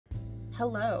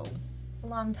Hello,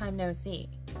 long time no see.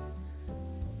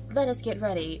 Let us get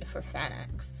ready for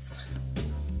FanX.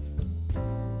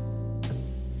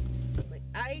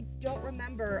 I don't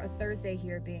remember a Thursday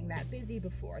here being that busy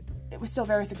before. It was still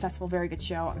very successful, very good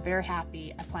show. I'm very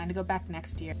happy. I plan to go back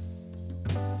next year.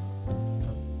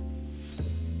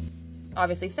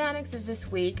 Obviously, FanX is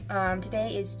this week.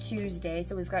 Today is Tuesday,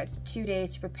 so we've got 2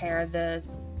 days to prepare. The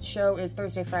show is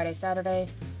Thursday, Friday, Saturday,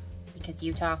 because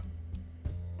Utah.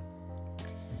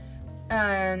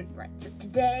 Right, so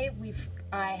today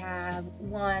I have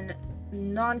one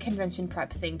non-convention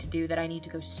prep thing to do that I need to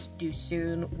go do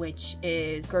soon, which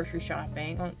is grocery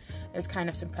shopping. There's kind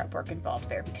of some prep work involved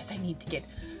there because I need to get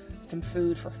some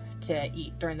food to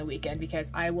eat during the weekend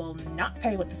because I will not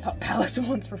pay what the Salt Palace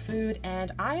wants for food,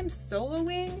 and I am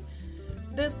soloing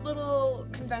this little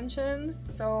convention,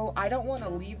 so I don't want to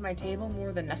leave my table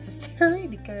more than necessary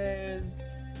because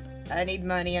I need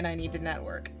money and I need to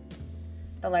network.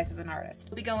 The life of an artist.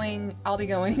 I'll be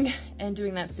going and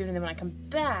doing that soon, and then when I come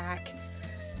back,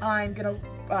 I'm gonna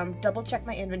double check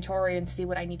my inventory and see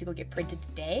what I need to go get printed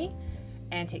today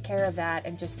and take care of that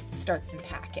and just start some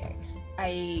packing.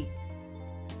 I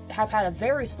have had a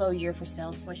very slow year for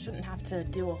sales, so I shouldn't have to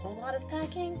do a whole lot of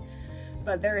packing,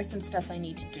 but there is some stuff I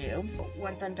need to do. But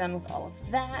once I'm done with all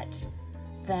of that,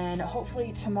 then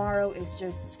hopefully tomorrow is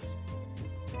just,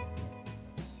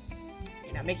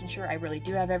 you know, making sure I really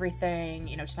do have everything.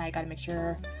 You know, tonight I gotta make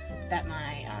sure that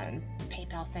my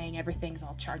PayPal thing, everything's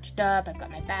all charged up. I've got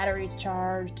my batteries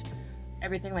charged.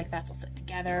 Everything like that's all set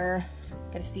together.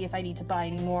 Gotta see if I need to buy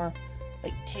any more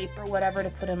like tape or whatever to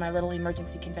put in my little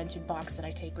emergency convention box that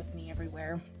I take with me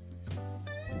everywhere.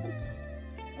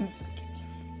 Excuse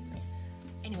me.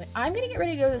 Anyway, I'm gonna get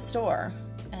ready to go to the store,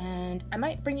 and I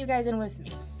might bring you guys in with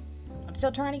me. I'm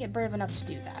still trying to get brave enough to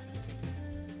do that.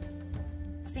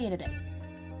 I'll see you in a bit.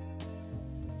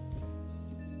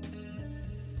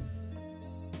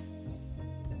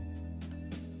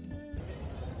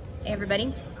 Hey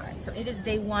everybody. Alright, so it is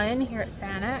day one here at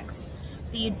FanX.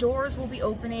 The doors will be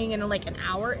opening in like an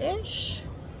hour-ish.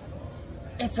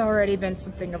 It's already been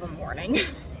something of a morning.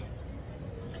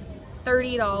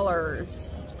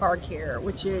 $30 to park here,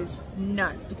 which is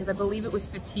nuts because I believe it was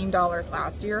 $15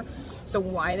 last year. So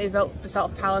why the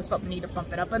Salt Palace felt the need to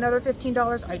bump it up another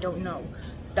 $15, I don't know.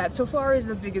 That so far is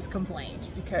the biggest complaint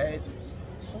because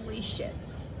holy shit.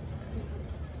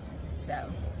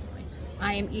 So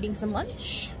I am eating some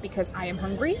lunch because I am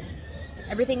hungry.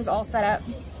 Everything's all set up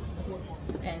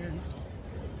and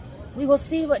we will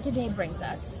see what today brings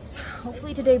us.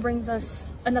 Hopefully today brings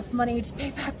us enough money to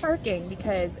pay back parking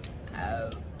because,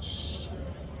 ouch.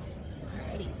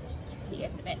 Alrighty, see you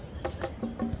guys in a bit.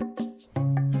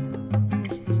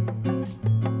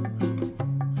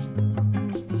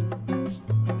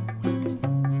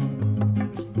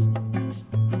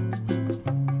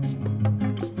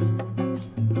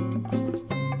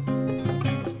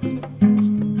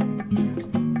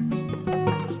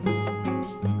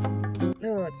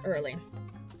 It's early.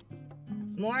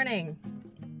 Morning.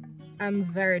 I'm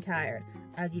very tired,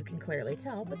 as you can clearly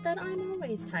tell, but then I'm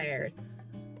always tired.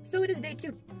 So it is day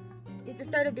 2. It's the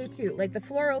start of day 2. Like, the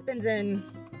floor opens in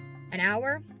an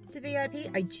hour to VIP.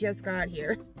 I just got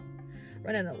here.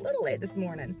 Running a little late this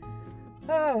morning.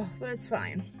 Oh, but it's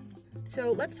fine.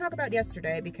 So let's talk about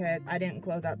yesterday because I didn't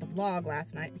close out the vlog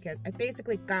last night because I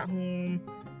basically got home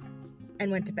and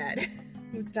went to bed.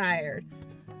 I was tired.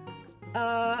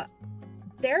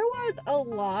 There was a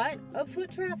lot of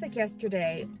foot traffic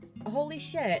yesterday. Holy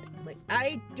shit. Like,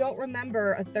 I don't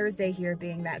remember a Thursday here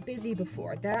being that busy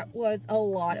before. That was a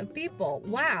lot of people.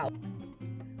 Wow.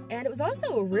 And it was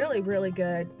also really, really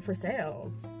good for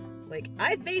sales. Like,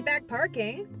 I've made back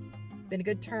parking. Been a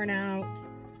good turnout.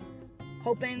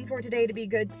 Hoping for today to be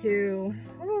good too.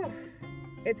 Whew.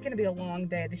 It's gonna be a long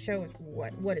day. The show is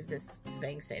what does this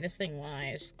thing say? This thing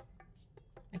lies.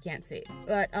 I can't see.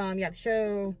 But yeah, the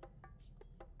show,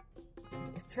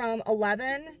 it's from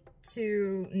 11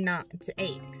 to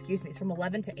 8, excuse me. It's from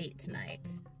 11 to 8 tonight.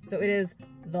 So it is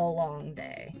the long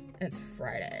day. And it's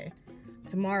Friday.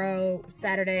 Tomorrow,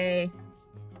 Saturday,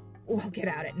 we'll get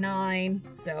out at 9.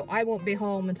 So I won't be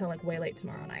home until like way late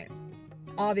tomorrow night.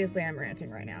 Obviously I'm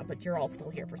ranting right now, but you're all still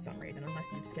here for some reason,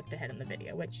 unless you've skipped ahead in the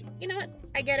video, which, you know what,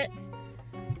 I get it.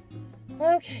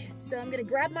 Okay, so I'm gonna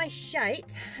grab my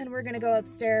shite, and we're gonna go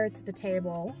upstairs to the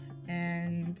table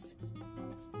and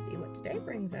see what today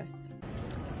brings us.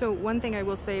 So one thing I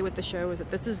will say with the show is that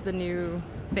this is the new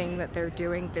thing that they're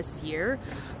doing this year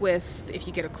with, if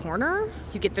you get a corner,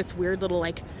 you get this weird little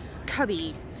like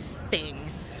cubby thing.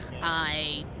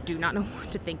 I do not know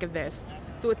what to think of this.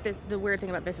 So with this, the weird thing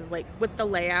about this is like with the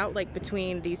layout, like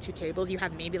between these two tables, you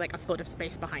have maybe like a foot of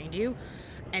space behind you.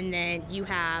 And then you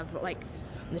have like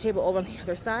on the table over on the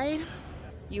other side,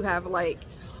 you have like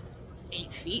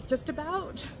 8 feet just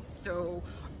about. So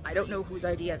I don't know whose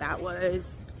idea that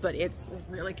was, but it's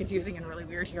really confusing and really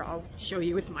weird. Here, I'll show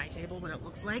you with my table what it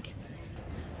looks like.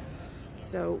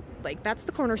 So like that's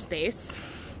the corner space.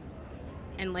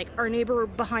 And like our neighbor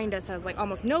behind us has like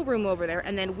almost no room over there,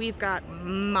 and then we've got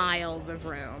miles of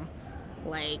room.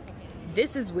 Like,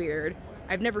 this is weird.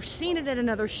 I've never seen it at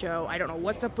another show. I don't know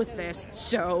what's up with this.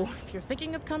 So if you're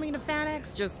thinking of coming to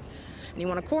FanX, and you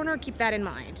want a corner, keep that in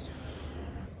mind.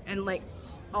 And like,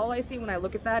 all I see when I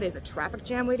look at that is a traffic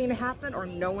jam waiting to happen, or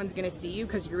no one's gonna see you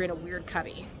because you're in a weird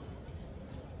cubby.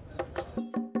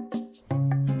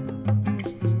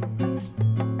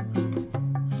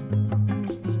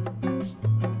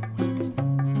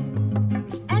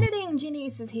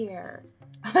 Is here.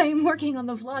 I'm working on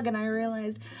the vlog and I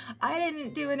realized I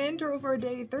didn't do an intro for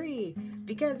day 3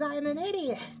 because I'm an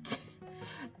idiot.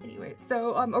 Anyway,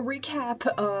 so a recap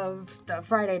of the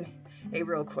Friday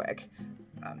real quick,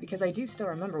 because I do still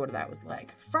remember what that was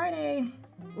like. Friday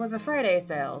was a Friday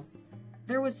sales.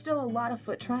 There was still a lot of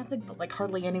foot traffic, but like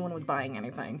hardly anyone was buying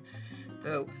anything.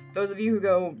 So those of you who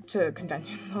go to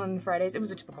conventions on Fridays, it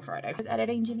was a typical Friday. I was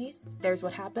editing Janice. There's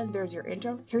what happened. There's your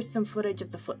intro. Here's some footage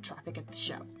of the foot traffic at the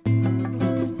show.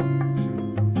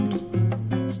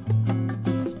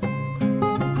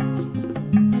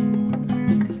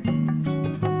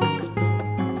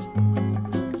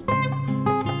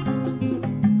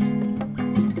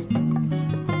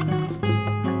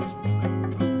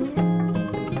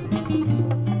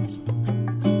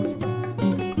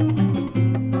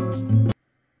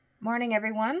 Morning,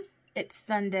 everyone. It's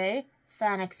Sunday.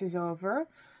 FanX is over.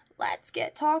 Let's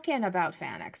get talking about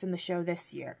FanX and the show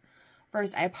this year.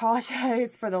 First, I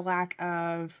apologize for the lack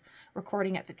of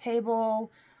recording at the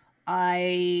table.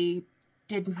 I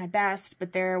did my best,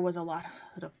 but there was a lot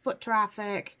of foot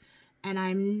traffic, and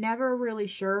I'm never really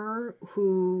sure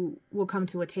who will come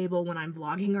to a table when I'm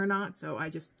vlogging or not, so I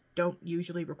just don't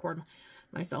usually record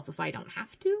myself if I don't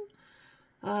have to.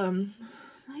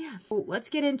 So yeah, so let's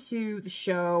get into the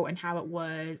show and how it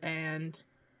was and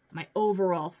my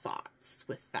overall thoughts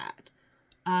with that.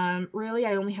 Really,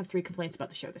 I only have 3 complaints about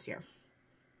the show this year.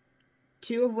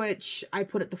 2 of which I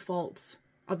put at the fault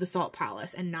of the Salt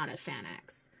Palace and not at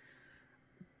FanX.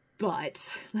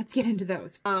 But let's get into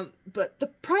those. But the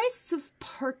price of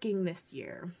parking this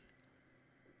year,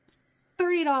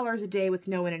 $30 a day with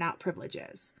no in and out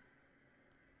privileges.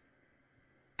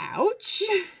 Ouch.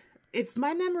 If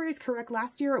my memory is correct,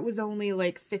 last year it was only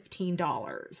like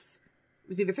 $15. It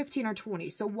was either 15 or 20.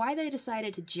 So why they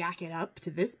decided to jack it up to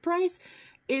this price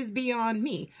is beyond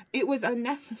me. It was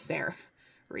unnecessary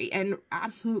and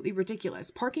absolutely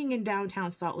ridiculous. Parking in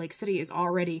downtown Salt Lake City is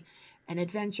already an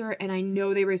adventure, and I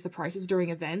know they raise the prices during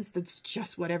events. That's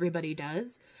just what everybody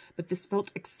does. But this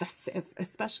felt excessive,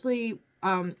 especially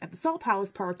at the Salt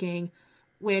Palace parking,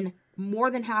 when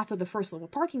more than half of the first level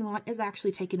parking lot is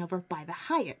actually taken over by the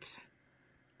Hyatt.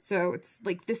 So it's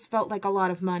like, this felt like a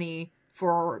lot of money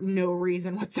for no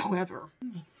reason whatsoever.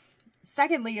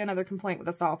 Secondly, another complaint with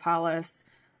the Salt Palace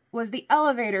was the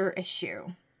elevator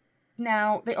issue.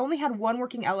 Now, they only had 1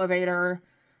 working elevator,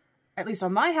 at least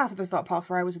on my half of the Salt Palace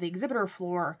where I was with the exhibitor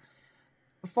floor,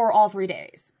 for all 3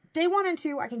 days. Day 1 and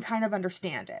 2, I can kind of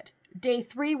understand it. Day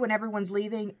 3, when everyone's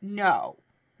leaving, no.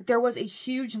 There was a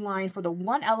huge line for the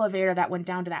 1 elevator that went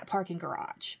down to that parking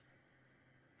garage.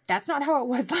 That's not how it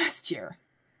was last year.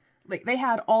 Like, they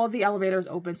had all of the elevators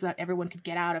open so that everyone could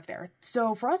get out of there.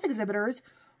 So for us exhibitors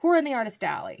who are in the artist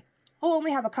alley, we'll only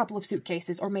have a couple of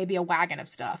suitcases or maybe a wagon of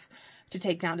stuff to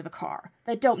take down to the car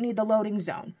that don't need the loading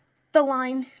zone. The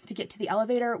line to get to the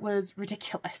elevator was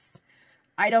ridiculous.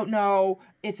 I don't know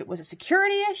if it was a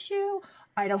security issue.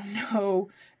 I don't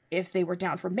know if they were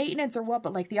down for maintenance or what,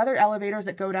 but like the other elevators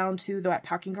that go down to that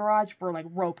parking garage were like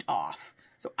roped off.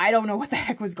 So I don't know what the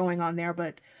heck was going on there,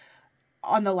 but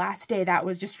on the last day, that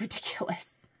was just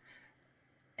ridiculous.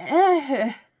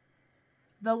 The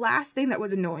last thing that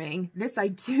was annoying, this I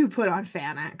do put on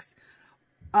FanX.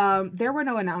 There were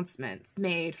no announcements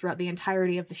made throughout the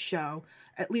entirety of the show,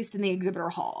 at least in the exhibitor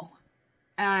hall.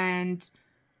 And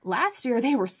last year,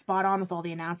 they were spot on with all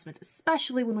the announcements,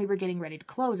 especially when we were getting ready to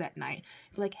close at night.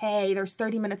 Like, hey, there's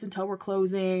 30 minutes until we're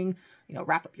closing, you know,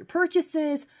 wrap up your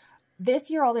purchases. This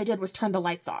year, all they did was turn the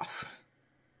lights off.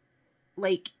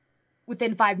 Like,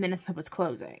 within 5 minutes of us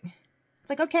closing. It's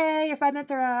like, okay, your 5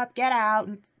 minutes are up, get out.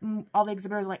 And all the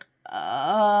exhibitors are like,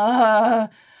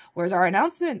 where's our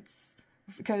announcements?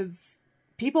 Because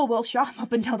people will shop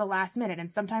up until the last minute,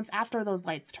 and sometimes after those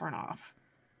lights turn off.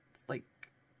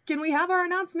 can we have our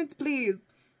announcements, please?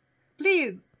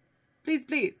 Please. Please,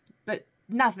 please. But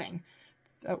nothing.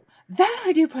 So that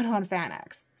I do put on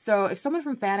FanX. So if someone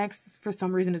from FanX for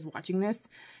some reason is watching this,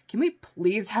 can we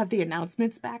please have the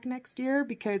announcements back next year?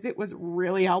 Because it was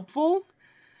really helpful.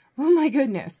 Oh my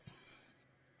goodness.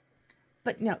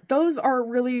 But no, those are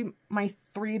really my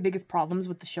 3 biggest problems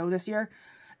with the show this year.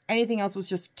 Anything else was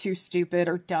just too stupid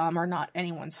or dumb or not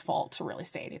anyone's fault to really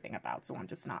say anything about, so I'm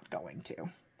just not going to.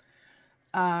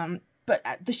 But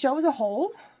the show as a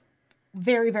whole,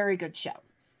 very, very good show.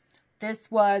 This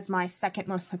was my 2nd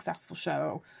most successful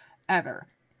show ever.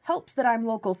 Helps that I'm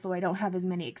local, so I don't have as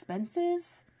many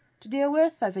expenses to deal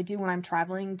with as I do when I'm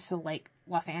traveling to, like,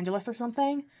 Los Angeles or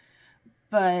something.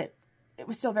 But it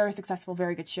was still very successful,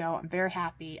 very good show. I'm very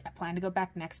happy. I plan to go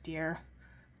back next year.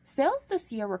 Sales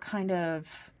this year were kind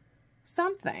of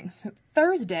something. So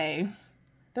Thursday,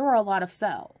 there were a lot of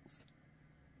sales.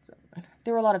 So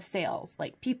there were a lot of sales.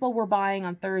 Like, people were buying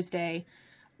on Thursday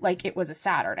like it was a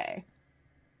Saturday.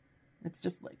 It's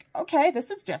just like, okay, this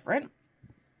is different.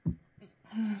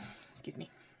 Excuse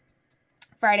me.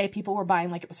 Friday, people were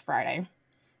buying like it was Friday.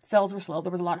 Sales were slow.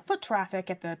 There was a lot of foot traffic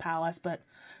at the Palace, but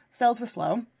sales were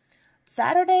slow.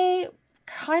 Saturday,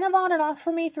 kind of on and off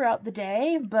for me throughout the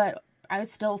day, but I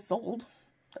was still sold.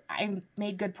 I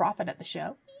made good profit at the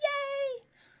show. Yay!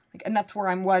 Like, enough to where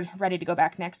I'm ready to go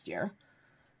back next year.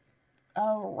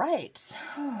 All right.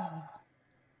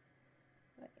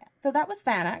 So that was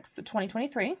FanX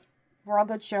 2023. Overall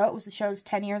good show. It was the show's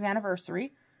 10 years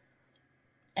anniversary.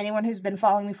 Anyone who's been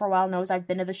following me for a while knows I've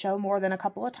been to the show more than a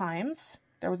couple of times.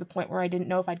 There was a point where I didn't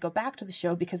know if I'd go back to the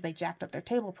show because they jacked up their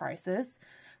table prices.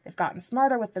 They've gotten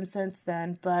smarter with them since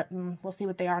then, but we'll see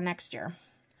what they are next year.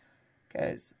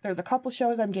 Because there's a couple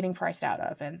shows I'm getting priced out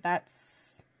of, and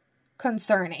that's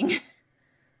concerning.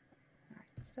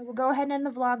 So we'll go ahead and end the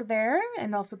vlog there,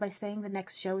 and also by saying the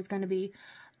next show is going to be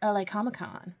LA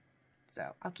Comic-Con.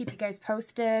 So I'll keep you guys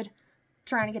posted.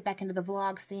 Trying to get back into the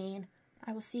vlog scene.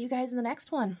 I will see you guys in the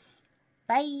next one.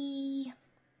 Bye!